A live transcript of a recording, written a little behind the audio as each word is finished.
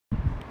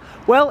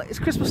Well, it's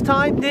Christmas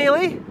time,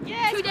 nearly.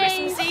 Yeah, it's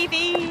Christmas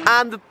Eve.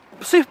 And the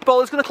Super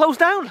Bowl is going to close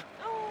down.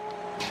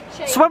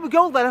 So when we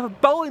go there, have a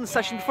bowling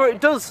session before it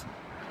does.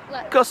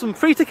 Got some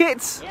free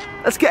tickets.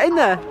 Yeah. Let's get in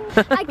there.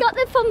 I got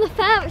them from the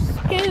fair at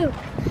school.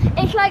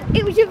 It's like,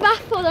 it was a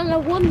raffle and I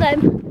won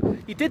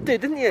them. You did,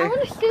 didn't you? I won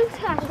a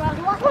scooter. I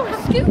won a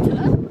scooter?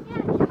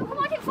 Yeah. Come on,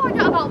 I didn't find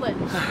out about them.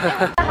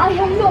 I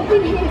have not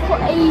been here for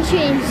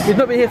ages. You've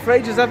not been here for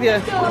ages, have you?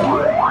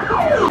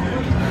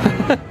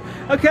 No.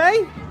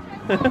 Okay.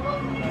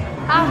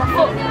 Ow, my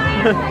foot.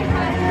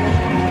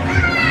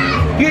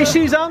 You get your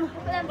shoes on?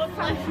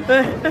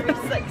 Very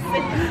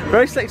sexy.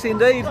 Very sexy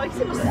indeed.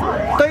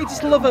 Don't you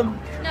just love them?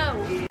 No.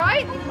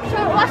 Right, so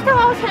last time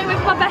I was here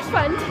with my best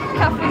friend,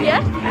 Catherine,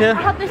 yeah? Yeah.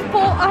 I had this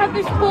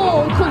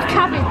ball called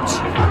Cabbage.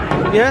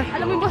 Yeah?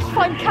 And then we must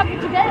find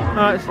Cabbage again.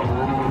 Alright.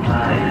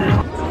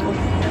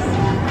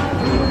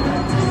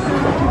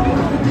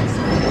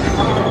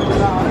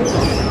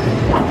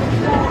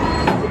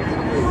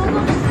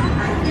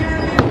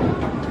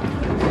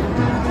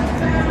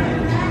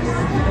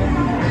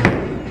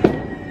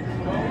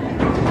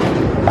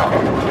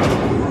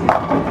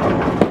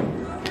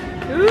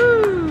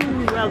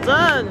 Well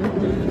done.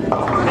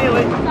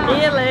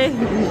 Really?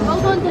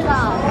 Well done to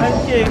that.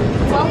 Thank you.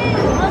 Well,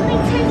 let me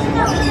taste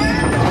that.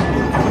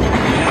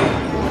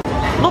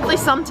 Lovely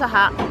Santa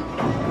hat.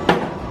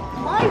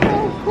 My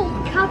ball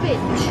called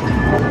Cabbage.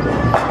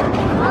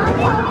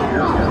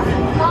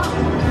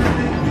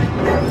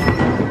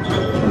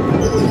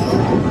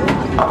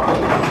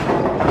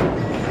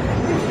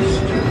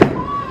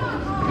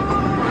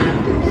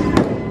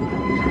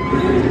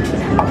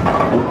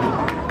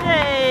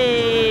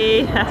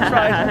 Yay! That's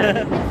right.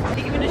 Are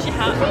you giving us your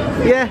hat?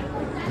 Yeah.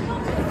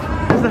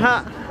 There's the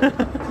hat.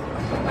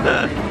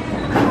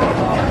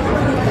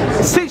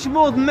 Suits you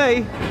more than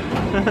me.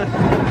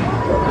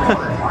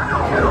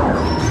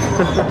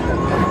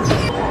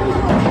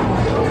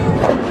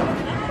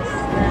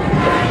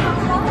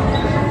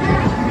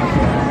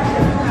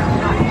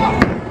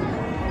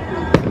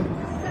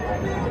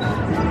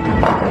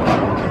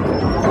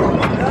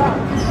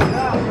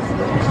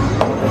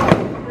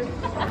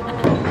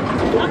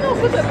 I'm not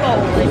good at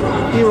bowling.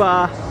 You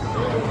are.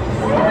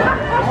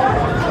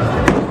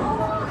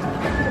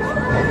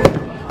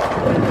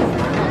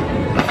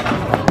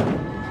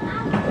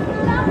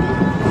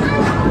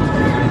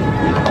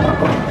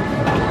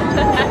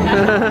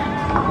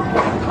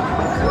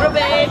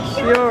 Rubbish.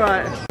 You're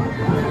alright.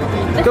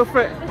 Go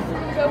for it.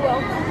 Go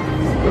well.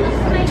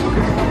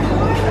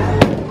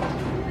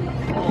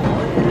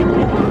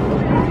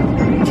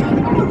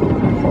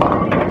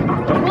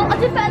 Well, I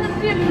did better than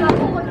you, so I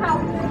pulled my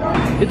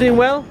count. You're doing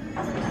well?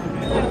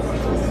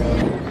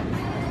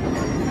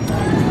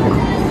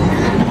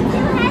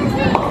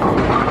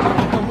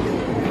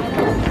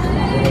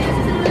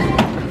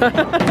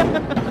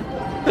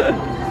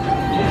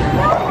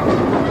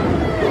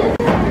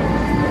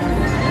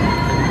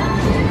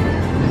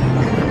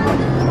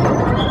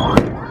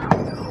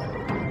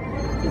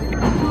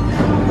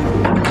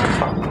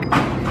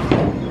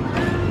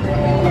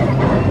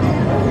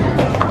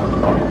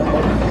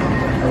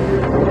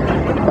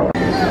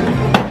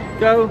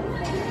 Go.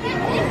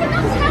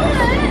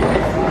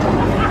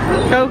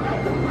 Go.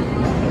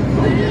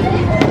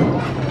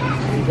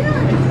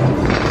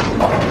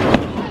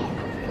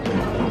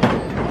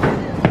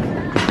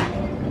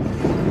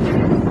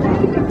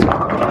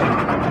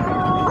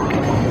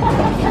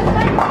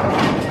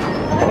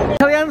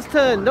 Kellyanne's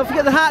turn. Don't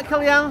forget the hat,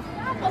 Kellyanne.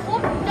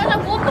 Then I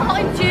walk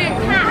behind you.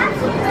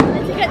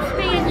 And it gets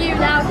me and you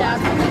now, Dad.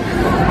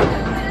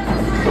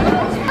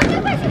 I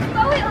think I should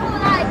throw it all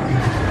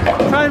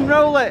like. Try and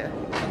roll it.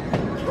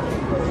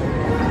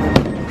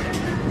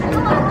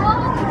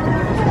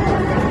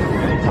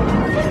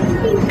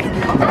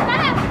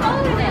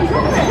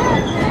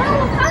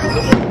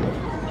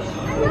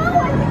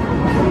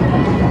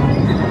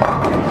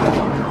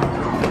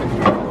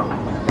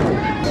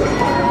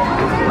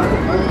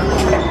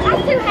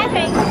 That's too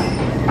heavy.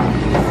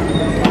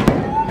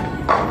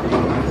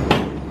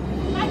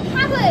 My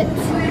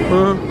cabbage.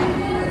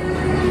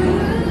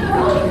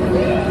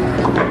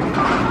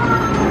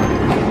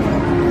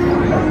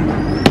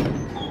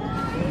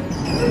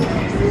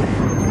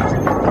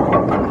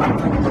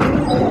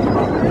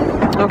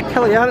 Oh,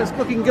 Kellyanne, it's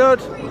looking good.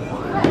 No,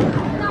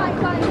 I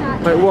got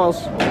that. It was.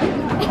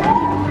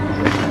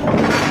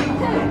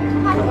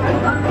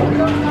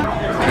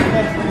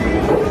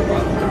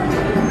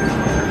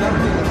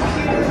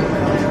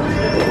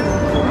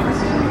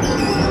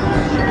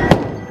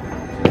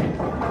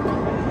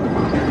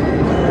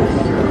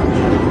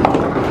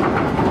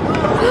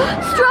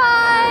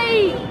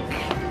 Strike!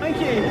 Thank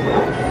you.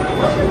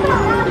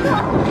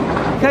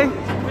 Okay.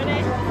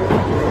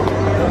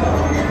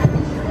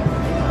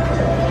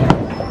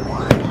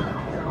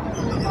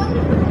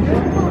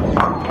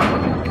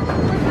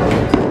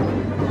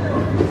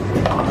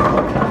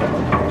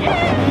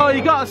 Oh,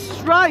 you got a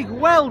strike.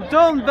 Well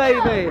done,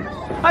 baby.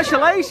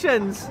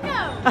 Congratulations.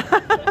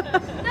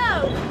 No.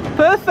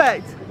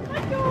 Perfect.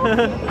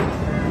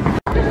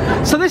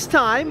 So this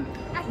time,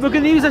 We're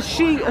going to use a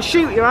shoot,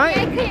 you right?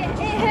 Yeah,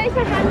 it hurts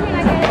my hand when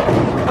I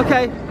get it.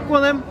 Okay, go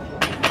on then.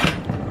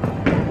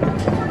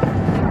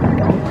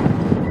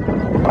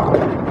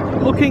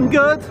 Looking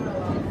good.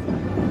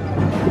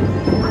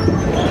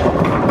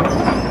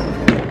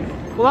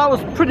 Well, that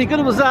was pretty good,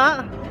 was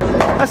that?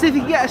 Let's see if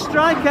you can get a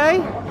strike, eh?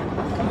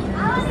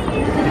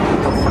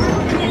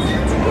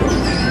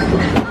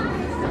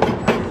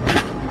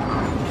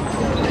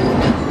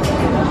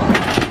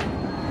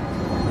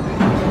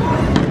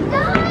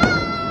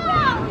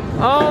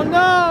 Oh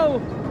no!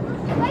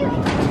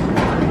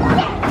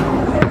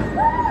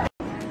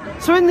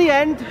 So in the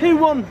end, who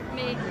won?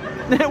 Me.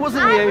 It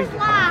wasn't you.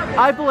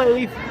 I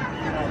believe.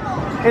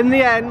 In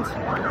the end,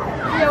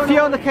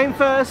 Fiona came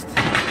first.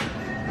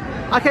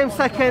 I came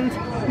second.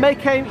 You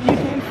came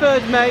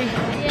third, May.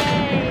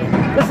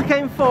 Yay. Lisa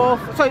came fourth.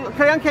 Sorry,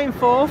 Karianne came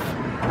fourth,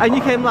 and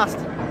you came last.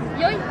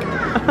 Yoink.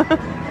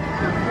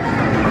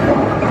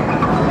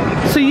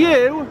 So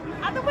you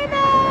I'm the winner.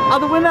 are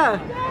the winner.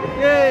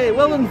 Yay!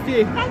 Well done for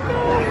you.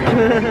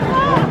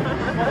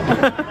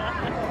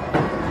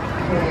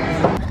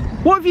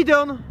 What have you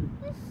done?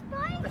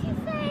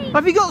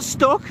 Have you got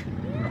stuck?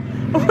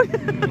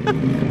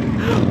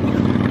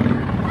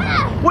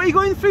 What are you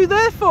going through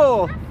there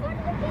for?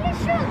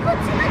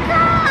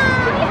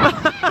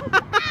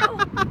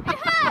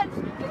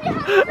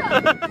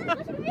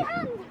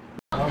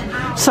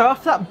 So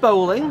after that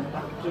bowling,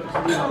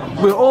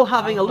 we're all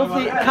having a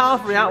lovely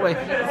carvery, aren't we?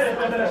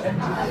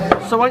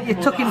 So why don't you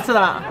tuck into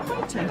that?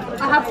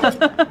 I have to.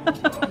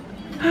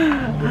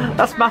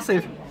 That's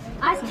massive.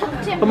 I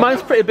tucked in. But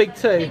mine's pretty big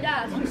too.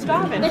 I'm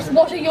starving. This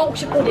was a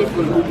Yorkshire pudding.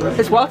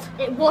 It's what?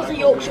 It was a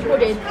Yorkshire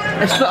pudding.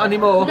 It's not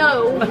anymore.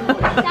 No.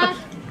 Dad,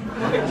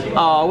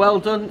 Oh, well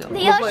done. the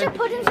Lovely. Yorkshire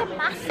puddings are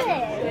massive.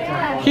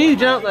 Yeah.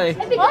 Huge, aren't they?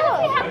 It'd be good if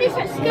we had this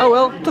at school. Oh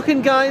well, tuck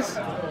in, guys.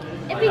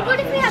 It'd be good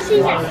if we had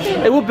these at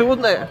school. It would be,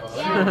 wouldn't it?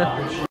 Yeah.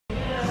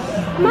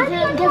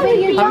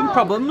 Having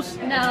problems?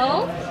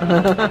 No.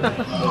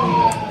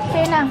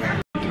 Say no.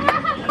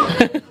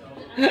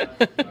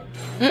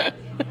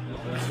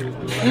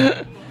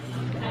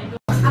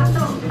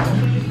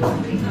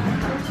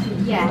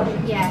 Yeah.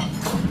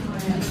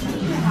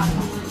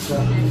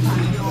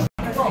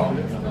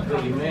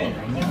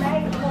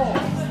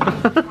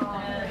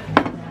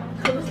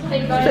 A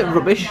bit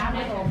rubbish.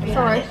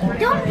 Sorry.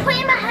 Don't put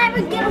in my hair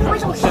again,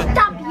 otherwise I'll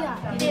stab you.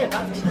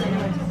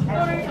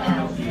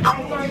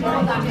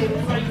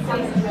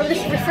 But this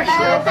is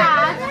refreshing.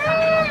 Dad.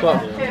 What?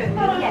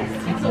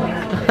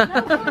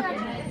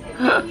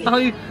 Oh,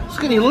 you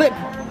skinny lip.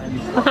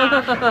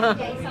 How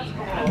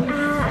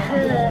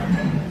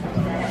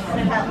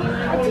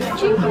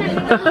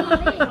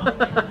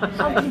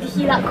did you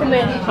see that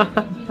coming?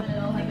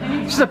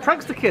 She's a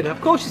prankster kid. Of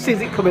course she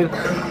sees it coming.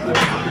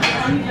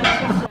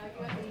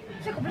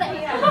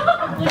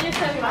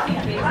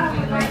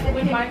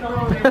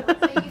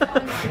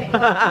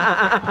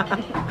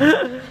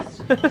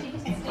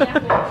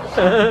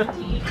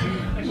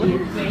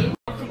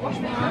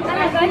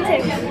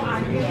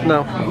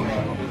 No.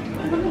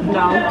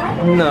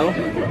 No.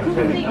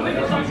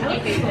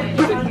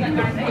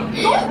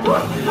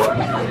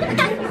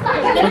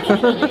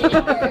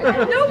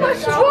 No, my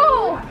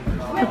straw!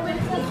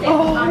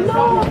 Oh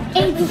no!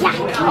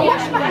 Exactly! I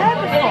washed my hair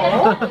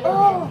before!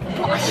 Oh,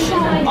 what a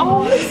shame!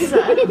 Oh,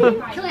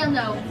 listen! Killian,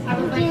 no.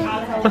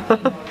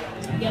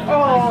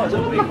 Oh,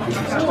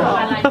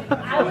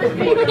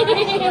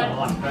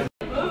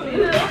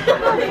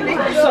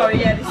 Sorry,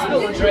 yeah, this is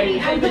still a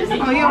drink. Oh,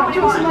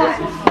 you want some more?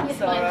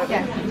 Sorry.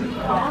 Yeah.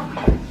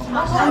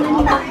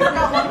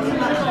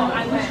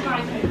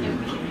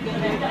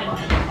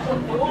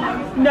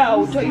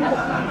 No, don't you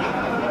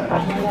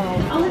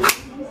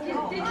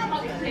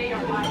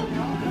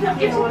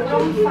Thank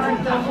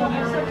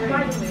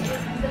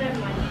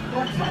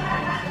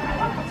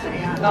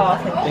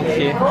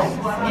you.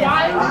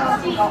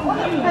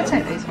 I'll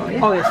take these for you.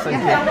 Oh yes, thank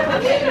you.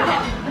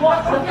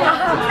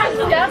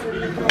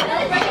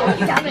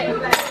 Damn it.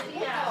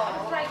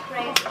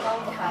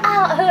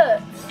 Oh, it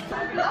hurts.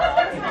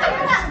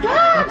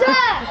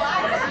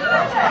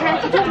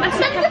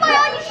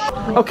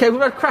 Okay,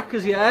 we've had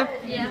crackers, yeah?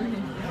 Yeah.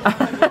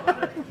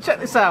 Check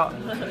this out.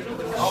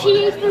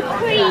 She's the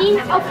queen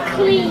of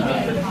cleaning.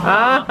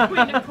 Ah.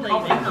 Queen of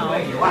cleaning?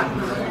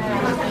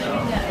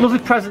 Lovely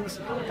presents.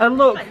 And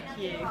look,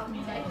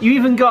 you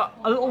even got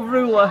a little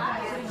ruler.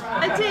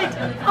 I did.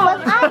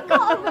 Well, I've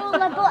got a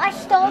ruler, but I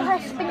stole her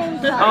spinning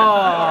top.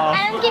 Oh.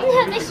 And I'm giving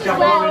her this as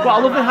well. What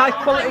a lovely high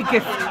quality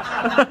gift.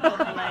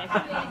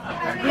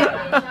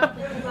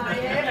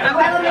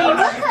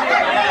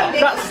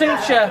 That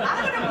suits you.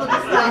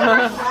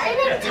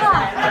 Spinning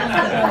top.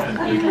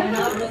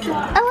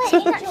 Oh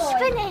wait, that's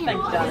spinning.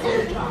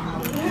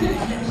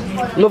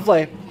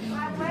 Lovely.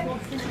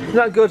 Isn't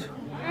that good?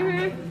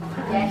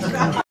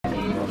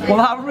 Well,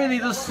 that really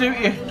does suit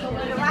you.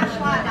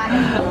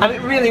 And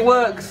it really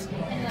works.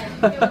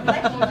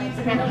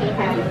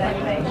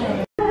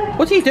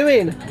 What are you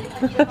doing?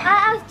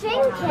 I was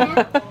drinking.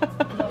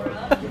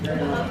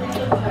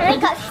 And I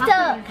got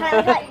stuck. I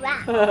was like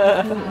that.